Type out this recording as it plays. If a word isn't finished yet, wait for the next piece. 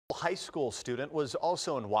A high school student was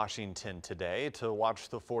also in Washington today to watch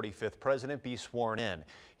the 45th president be sworn in.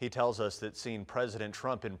 He tells us that seeing President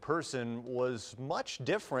Trump in person was much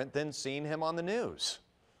different than seeing him on the news.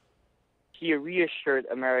 He reassured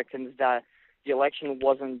Americans that the election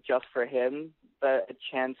wasn't just for him, but a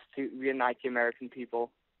chance to reunite the American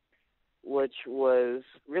people, which was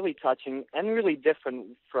really touching and really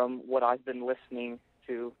different from what I've been listening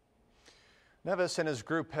to. Nevis and his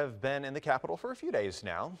group have been in the Capitol for a few days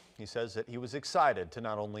now. He says that he was excited to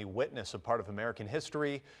not only witness a part of American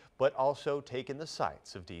history, but also take in the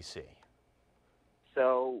sights of D.C.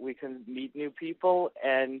 So we can meet new people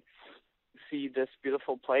and see this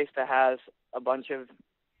beautiful place that has a bunch of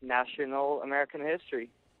national American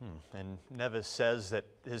history. And Nevis says that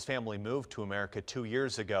his family moved to America 2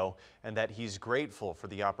 years ago and that he's grateful for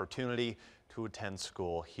the opportunity to attend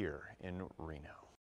school here in Reno.